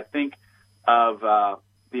now, but I think of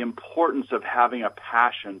the importance of having a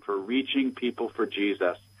passion for reaching people for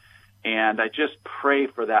Jesus. And I just pray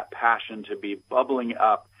for that passion to be bubbling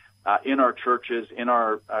up in our churches, in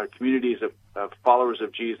our communities of followers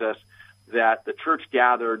of Jesus, that the church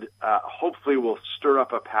gathered hopefully will stir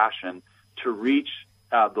up a passion to reach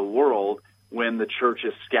the world when the church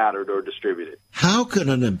is scattered or distributed. How can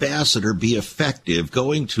an ambassador be effective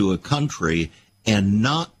going to a country and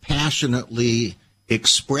not passionately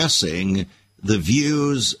expressing the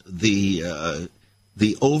views, the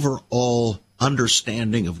overall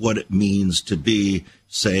understanding of what it means to be,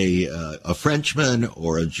 say, a Frenchman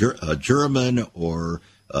or a German or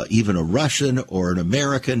even a Russian or an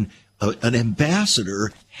American? An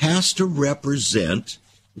ambassador has to represent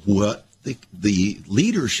what the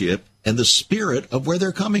leadership and the spirit of where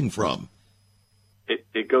they're coming from.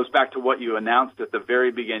 It goes back to what you announced at the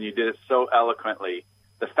very beginning. You did it so eloquently.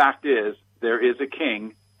 The fact is, there is a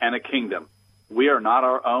king and a kingdom. We are not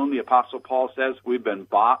our own. The Apostle Paul says we've been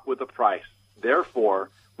bought with a price. Therefore,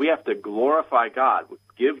 we have to glorify God,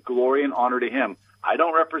 give glory and honor to him. I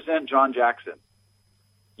don't represent John Jackson.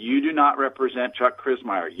 You do not represent Chuck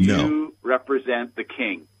Crismier. You represent the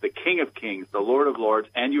King of Kings, the Lord of Lords,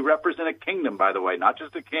 and you represent a kingdom, by the way, not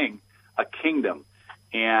just a king, a kingdom.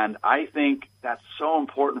 And I think that's so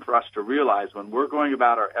important for us to realize when we're going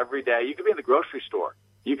about our everyday. You can be in the grocery store.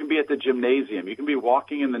 You can be at the gymnasium. You can be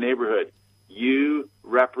walking in the neighborhood. You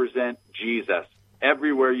represent Jesus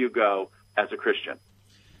everywhere you go as a Christian.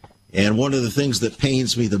 And one of the things that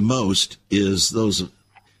pains me the most is those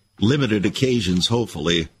limited occasions,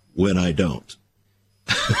 hopefully, when I don't.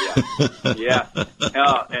 Yeah.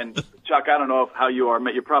 And Chuck, I don't know how you are.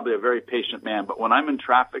 You're probably a very patient man, but when I'm in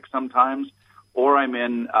traffic sometimes, or I'm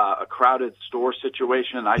in a crowded store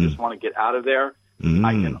situation, and I just want to get out of there,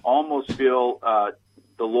 I can almost feel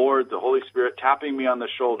the Lord, the Holy Spirit, tapping me on the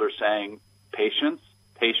shoulder saying, patience,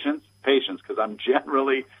 patience, patience, because I'm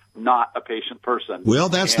generally not a patient person. Well,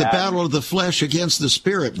 that's the battle of the flesh against the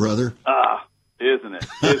spirit, brother. Isn't it?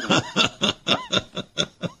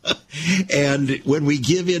 And when we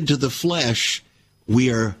give in to the flesh,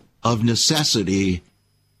 we are of necessity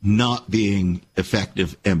not being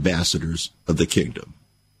effective ambassadors of the kingdom.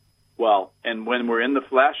 Well, and when we're in the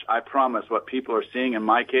flesh, I promise what people are seeing in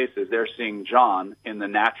my case is they're seeing John in the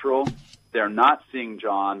natural. They're not seeing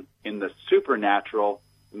John in the supernatural,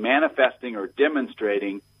 manifesting or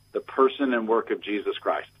demonstrating the person and work of Jesus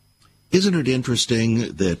Christ. Isn't it interesting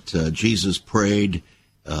that Jesus prayed,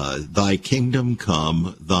 thy kingdom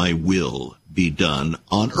come, thy will be done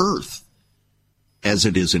on earth as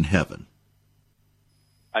it is in heaven?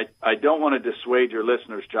 I don't want to dissuade your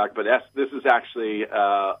listeners, Chuck, but this is actually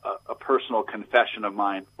a personal confession of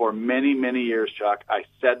mine. For many, many years, Chuck, I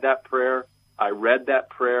said that prayer. I read that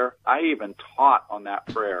prayer. I even taught on that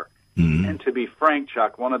prayer. Mm-hmm. And to be frank,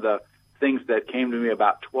 Chuck, one of the things that came to me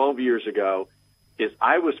about 12 years ago is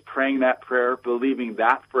I was praying that prayer, believing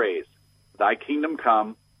that phrase, thy kingdom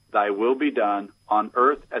come, thy will be done on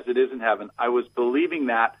earth as it is in heaven. I was believing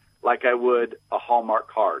that like I would a Hallmark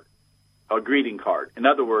card, a greeting card. In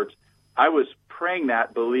other words, I was praying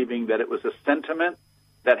that believing that it was a sentiment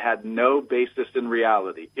that had no basis in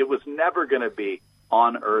reality. It was never going to be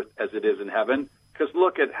on earth as it is in heaven, because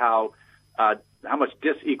look at how much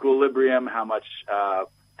disequilibrium, how much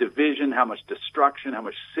division, how much destruction, how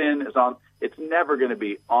much sin is on. It's never going to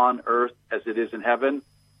be on earth as it is in heaven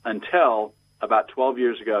until about 12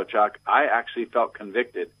 years ago, Chuck, I actually felt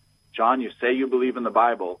convicted. John, you say you believe in the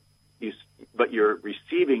Bible, but you're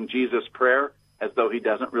receiving Jesus' prayer as though he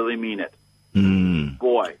doesn't really mean it. Mm.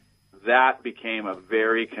 Boy, that became a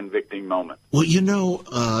very convicting moment. Well,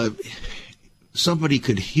 somebody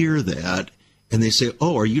could hear that and they say,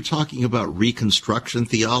 oh, are you talking about Reconstruction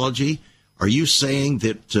theology? Are you saying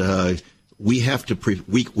that we have to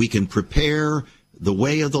we can prepare the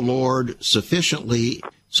way of the Lord sufficiently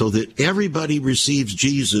so that everybody receives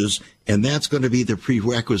Jesus, and that's going to be the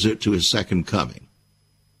prerequisite to his second coming?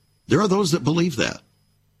 There are those that believe that.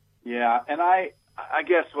 Yeah, and I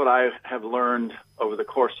guess what I have learned over the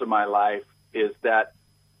course of my life is that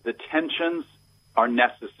the tensions are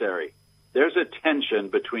necessary. There's a tension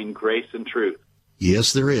between grace and truth.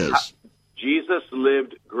 Yes, there is. Jesus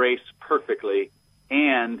lived grace perfectly,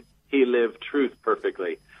 and he lived truth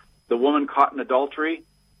perfectly. The woman caught in adultery,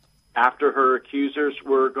 after her accusers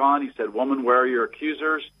were gone, he said, "Woman, where are your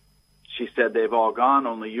accusers?" She said, "They've all gone,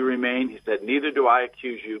 only you remain." He said, "Neither do I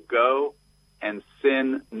accuse you. Go and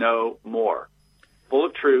sin no more." Full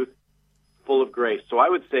of truth, full of grace. So I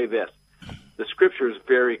would say this. The scripture is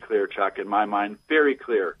very clear, Chuck, in my mind, very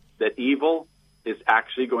clear, that evil is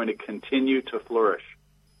actually going to continue to flourish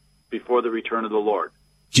before the return of the Lord.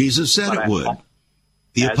 Jesus said it would.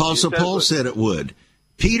 The Apostle Paul said it would.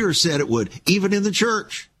 Peter said it would, even in the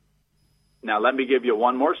church. Now, let me give you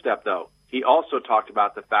one more step, though. He also talked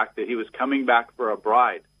about the fact that he was coming back for a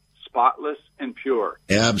bride, spotless and pure.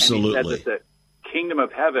 Absolutely. And he said that the kingdom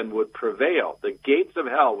of heaven would prevail. The gates of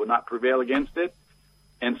hell would not prevail against it.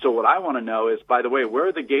 And so what I want to know is, by the way, where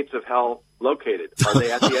are the gates of hell located? Are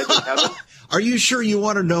they at the edge of heaven? Are you sure you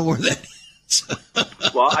want to know where that is?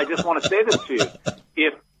 Well, I just want to say this to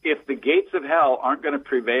you. If the gates of hell aren't going to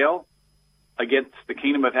prevail against the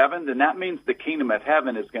kingdom of heaven, then that means the kingdom of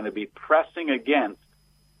heaven is going to be pressing against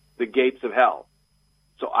the gates of hell.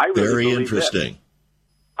 So I really Very believe interesting. This.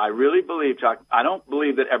 I really believe, Chuck, I don't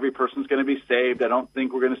believe that every person's going to be saved. I don't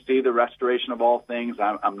think we're going to see the restoration of all things.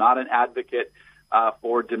 I'm not an advocate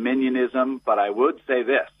for dominionism, but I would say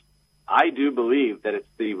this. I do believe that it's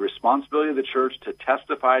the responsibility of the church to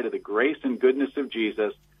testify to the grace and goodness of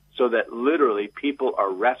Jesus so that literally people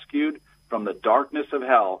are rescued from the darkness of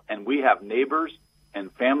hell, and we have neighbors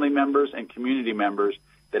and family members and community members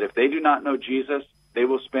that if they do not know Jesus, they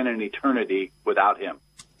will spend an eternity without him.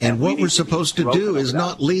 And what we're supposed to do is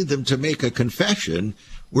not lead them to make a confession.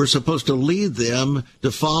 We're supposed to lead them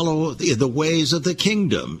to follow the ways of the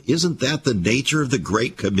kingdom. Isn't that the nature of the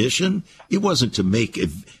Great Commission? It wasn't to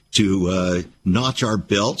notch our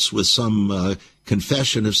belts with some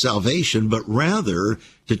confession of salvation, but rather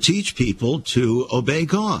to teach people to obey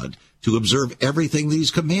God, to observe everything that he's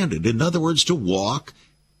commanded. In other words, to walk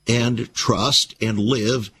and trust and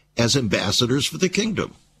live as ambassadors for the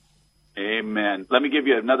kingdom. Amen. Let me give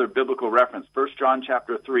you another biblical reference. 1 John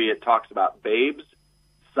chapter 3, it talks about babes,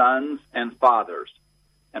 sons, and fathers.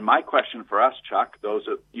 And my question for us, Chuck, those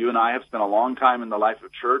of you and I have spent a long time in the life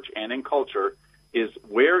of church and in culture, is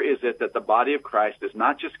where is it that the body of Christ is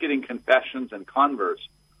not just getting confessions and converts?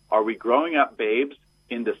 Are we growing up babes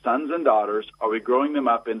into sons and daughters? Are we growing them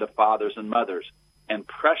up into fathers and mothers? And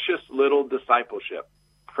precious little discipleship,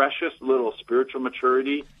 precious little spiritual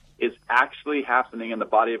maturity is actually happening in the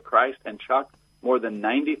body of Christ. And Chuck, more than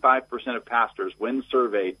 95% of pastors, when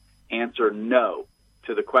surveyed, answer no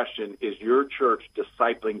to the question, is your church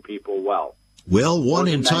discipling people well? Well, one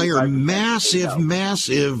entire massive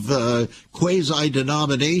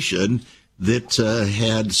quasi-denomination that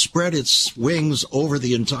had spread its wings over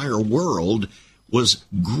the entire world was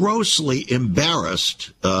grossly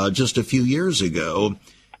embarrassed just a few years ago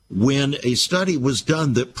when a study was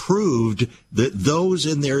done that proved that those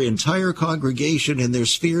in their entire congregation and their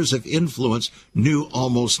spheres of influence knew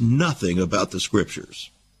almost nothing about the Scriptures.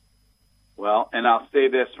 Well, and I'll say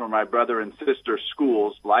this for my brother and sister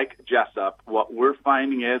schools like Jessup, what we're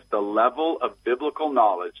finding is the level of biblical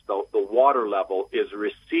knowledge, the water level, is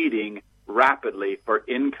receding rapidly for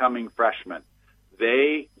incoming freshmen.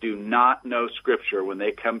 They do not know Scripture when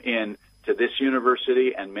they come in to this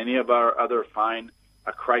university and many of our other fine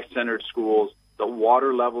Christ-centered schools. The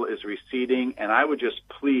water level is receding, and I would just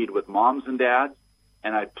plead with moms and dads,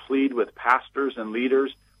 and I plead with pastors and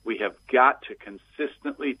leaders, we have got to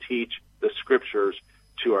consistently teach the Scriptures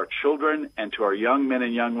to our children and to our young men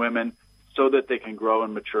and young women so that they can grow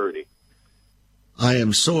in maturity. I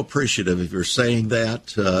am so appreciative of your saying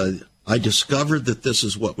that. I discovered that this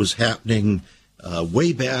is what was happening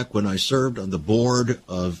way back when I served on the board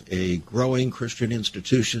of a growing Christian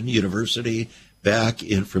institution, university, back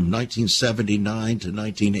from 1979 to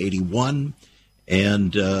 1981.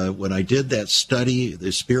 And when I did that study,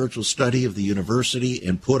 the spiritual study of the university,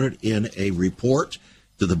 and put it in a report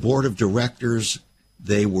to the board of directors,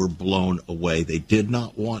 they were blown away. They did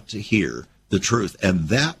not want to hear the truth. And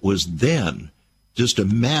that was then. Just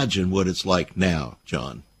imagine what it's like now,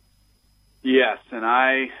 John. Yes, and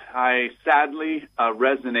I sadly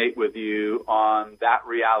resonate with you on that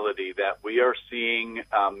reality that we are seeing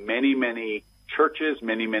many churches,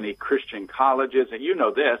 many Christian colleges, and you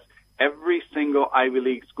know this, every single Ivy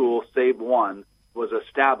League school, save one, was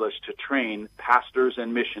established to train pastors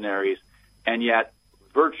and missionaries, and yet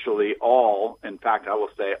virtually all, in fact, I will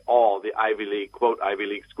say all the Ivy League, quote, Ivy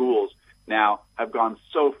League schools now have gone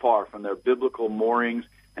so far from their biblical moorings,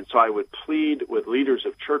 and so I would plead with leaders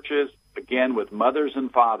of churches, again, with mothers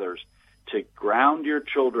and fathers, to ground your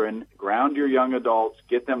children, ground your young adults,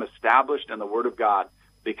 get them established in the Word of God,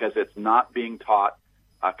 because it's not being taught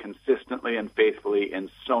consistently and faithfully in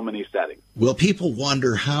so many settings. Well, people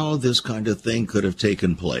wonder how this kind of thing could have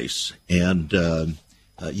taken place. And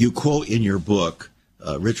you quote in your book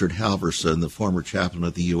Richard Halverson, the former chaplain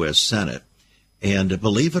of the U.S. Senate. And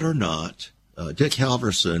believe it or not, Dick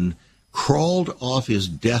Halverson crawled off his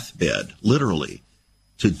deathbed, literally,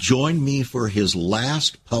 to join me for his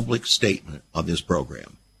last public statement on this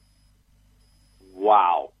program.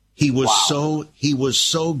 Wow. He was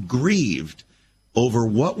so grieved over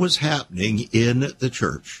what was happening in the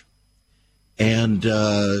church. And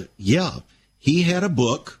he had a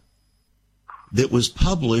book that was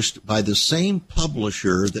published by the same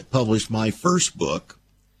publisher that published my first book.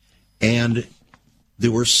 And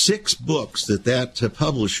there were 6 books that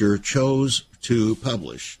publisher chose to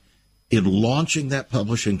publish. In launching that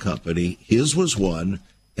publishing company, his was one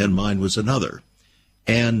and mine was another.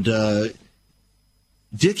 And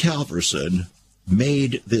Dick Halverson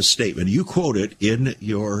made this statement. You quote it in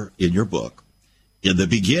your book. In the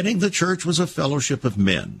beginning, the church was a fellowship of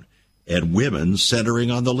men and women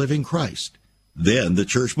centering on the living Christ. Then the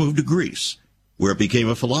church moved to Greece, where it became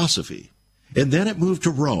a philosophy. And then it moved to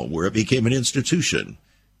Rome, where it became an institution.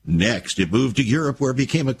 Next, it moved to Europe, where it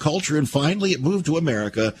became a culture. And finally, it moved to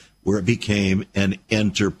America, where it became an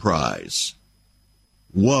enterprise.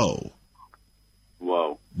 Whoa.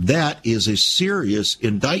 Whoa. That is a serious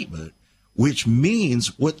indictment, which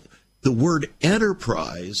means what the word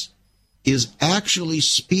enterprise is actually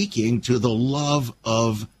speaking to the love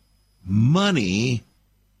of money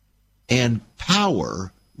and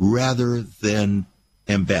power rather than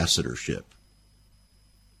ambassadorship.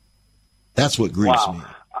 That's what grieves me.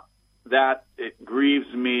 That it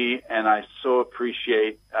grieves me, and I so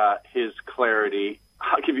appreciate his clarity.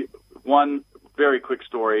 I'll give you one very quick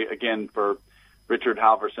story, again, for Richard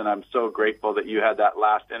Halverson. I'm so grateful that you had that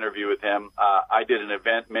last interview with him. I did an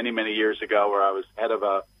event many, many years ago where I was head of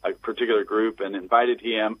a particular group and invited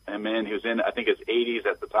him in. He was in, I think, his 80s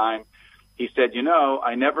at the time. He said,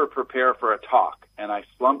 I never prepare for a talk. And I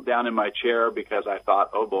slumped down in my chair because I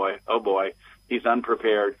thought, oh boy, he's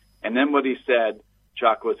unprepared. And then what he said,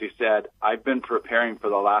 Chuck, was he said, I've been preparing for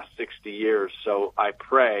the last 60 years, so I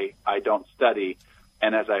pray, I don't study.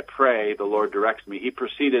 And as I pray, the Lord directs me. He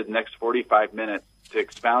proceeded the next 45 minutes to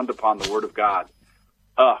expound upon the Word of God.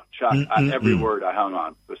 Oh, Chuck, every word I hung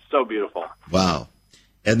on. It was so beautiful. Wow.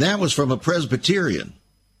 And that was from a Presbyterian.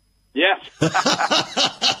 Yes.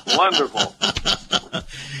 Wonderful.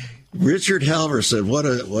 Richard Halverson, what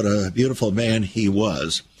a beautiful man he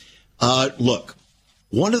was. Look,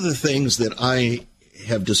 one of the things that I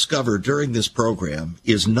have discovered during this program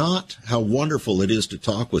is not how wonderful it is to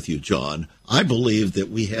talk with you, John. I believe that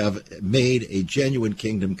we have made a genuine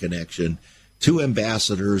kingdom connection, 2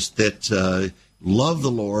 ambassadors that love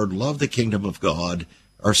the Lord, love the kingdom of God,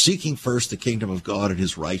 are seeking first the kingdom of God and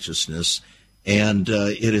his righteousness. And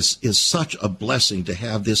it is such a blessing to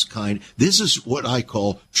have this kind. This is what I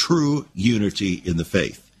call true unity in the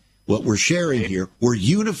faith. What we're sharing here, we're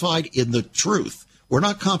unified in the truth. We're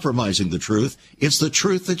not compromising the truth. It's the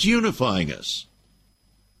truth that's unifying us.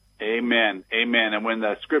 Amen. Amen. And when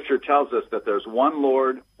the Scripture tells us that there's one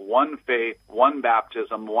Lord, one faith, one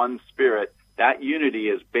baptism, one Spirit, that unity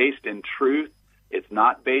is based in truth. It's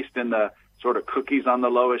not based in the sort of cookies on the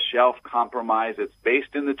lowest shelf compromise. It's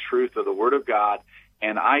based in the truth of the Word of God.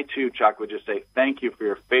 And I, too, Chuck, would just say thank you for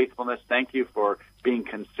your faithfulness. Thank you for being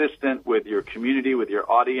consistent with your community, with your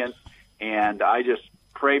audience. And I just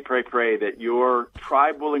pray that your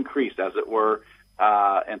tribe will increase, as it were.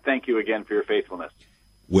 And thank you again for your faithfulness.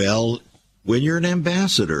 Well, when you're an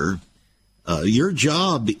ambassador, your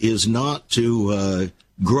job is not to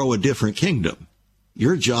grow a different kingdom.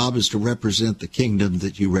 Your job is to represent the kingdom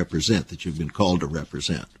that you represent, that you've been called to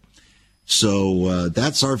represent. So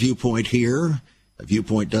that's our viewpoint here. A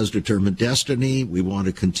viewpoint does determine destiny. We want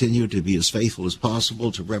to continue to be as faithful as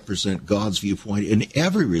possible to represent God's viewpoint in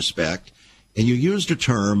every respect. And you used a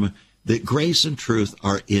term that grace and truth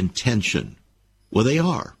are in tension. Well, they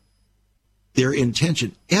are. They're in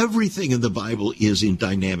tension. Everything in the Bible is in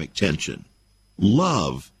dynamic tension.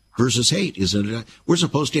 Love versus hate we're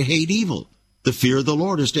supposed to hate evil. The fear of the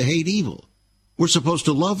Lord is to hate evil. We're supposed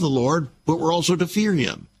to love the Lord, but we're also to fear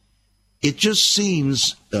him. It just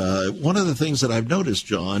seems, one of the things that I've noticed,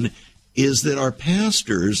 John, is that our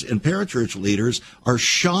pastors and parachurch leaders are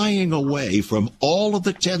shying away from all of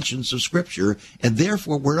the tensions of Scripture, and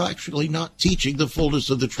therefore we're actually not teaching the fullness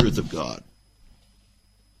of the truth of God.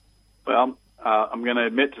 Well, I'm going to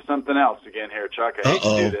admit to something else again here, Chuck. I hate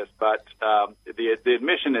to do this, but the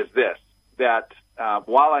admission is this, that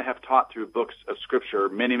while I have taught through books of Scripture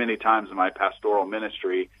many, many times in my pastoral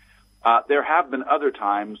ministry, there have been other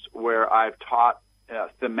times where I've taught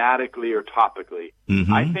thematically or topically.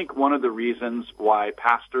 Mm-hmm. I think one of the reasons why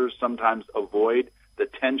pastors sometimes avoid the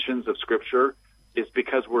tensions of Scripture is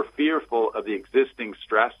because we're fearful of the existing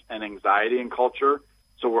stress and anxiety in culture.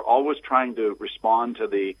 So we're always trying to respond to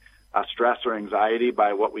the stress or anxiety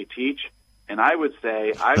by what we teach. And I would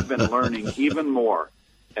say I've been learning even more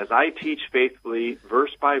as I teach faithfully,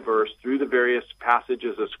 verse by verse, through the various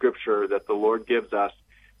passages of Scripture that the Lord gives us.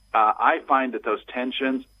 I find that those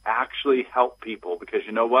tensions actually help people because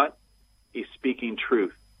you know what? He's speaking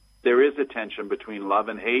truth. There is a tension between love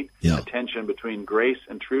and hate, a tension between grace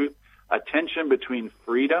and truth, a tension between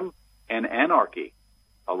freedom and anarchy.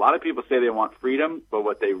 A lot of people say they want freedom, but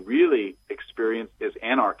what they really experience is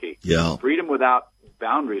anarchy. Yeah. Freedom without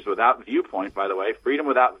boundaries, without viewpoint, by the way. Freedom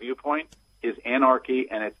without viewpoint is anarchy,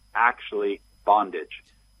 and it's actually bondage.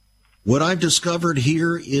 What I've discovered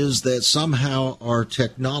here is that somehow our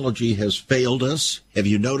technology has failed us. Have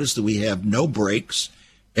you noticed that we have no breaks?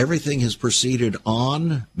 Everything has proceeded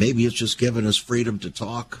on. Maybe it's just given us freedom to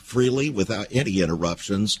talk freely without any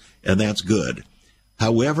interruptions, and that's good.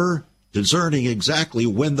 However, discerning exactly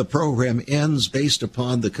when the program ends based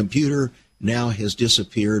upon the computer now has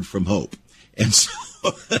disappeared from hope. And so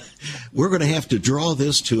we're going to have to draw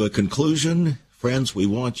this to a conclusion. Friends, we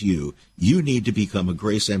want you. You need to become a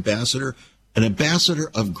grace ambassador, an ambassador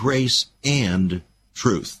of grace and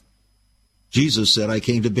truth. Jesus said, I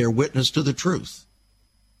came to bear witness to the truth.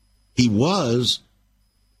 He was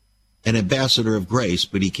an ambassador of grace,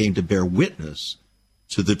 but he came to bear witness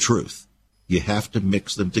to the truth. You have to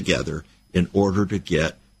mix them together in order to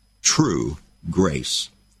get true grace.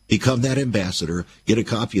 Become that ambassador. Get a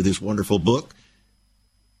copy of this wonderful book,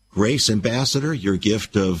 Grace Ambassador. Your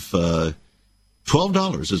gift of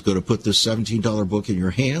 $12 is going to put this $17 book in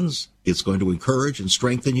your hands. It's going to encourage and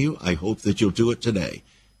strengthen you. I hope that you'll do it today.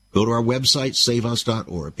 Go to our website,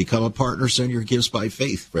 saveus.org. Become a partner. Send your gifts by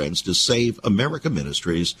faith, friends, to Save America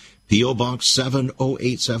Ministries, P.O. Box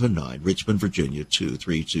 70879, Richmond, Virginia,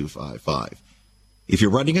 23255. If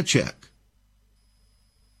you're writing a check,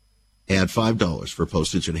 add $5 for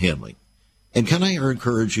postage and handling. And can I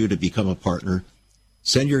encourage you to become a partner?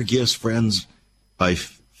 Send your gifts, friends, by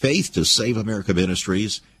faith to Save America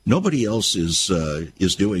Ministries. Nobody else is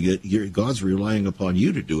doing it. God's relying upon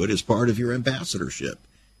you to do it as part of your ambassadorship.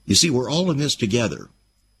 You see, we're all in this together.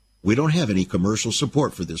 We don't have any commercial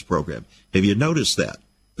support for this program. Have you noticed that?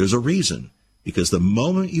 There's a reason. Because the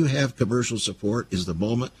moment you have commercial support is the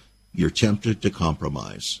moment you're tempted to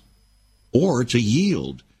compromise or to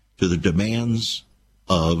yield to the demands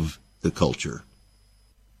of the culture.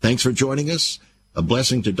 Thanks for joining us. A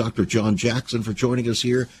blessing to Dr. John Jackson for joining us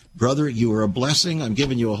here. Brother, you are a blessing. I'm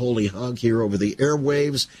giving you a holy hug here over the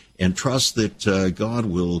airwaves and trust that God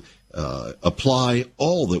will apply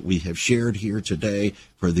all that we have shared here today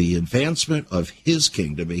for the advancement of his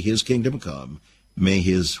kingdom. May his kingdom come. May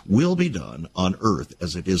his will be done on earth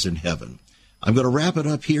as it is in heaven. I'm going to wrap it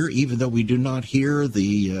up here, even though we do not hear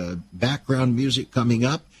the background music coming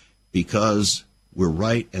up, because we're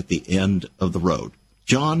right at the end of the road.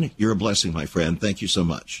 John, you're a blessing, my friend. Thank you so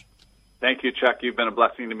much. Thank you, Chuck. You've been a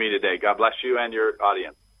blessing to me today. God bless you and your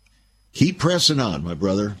audience. Keep pressing on, my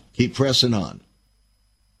brother. Keep pressing on.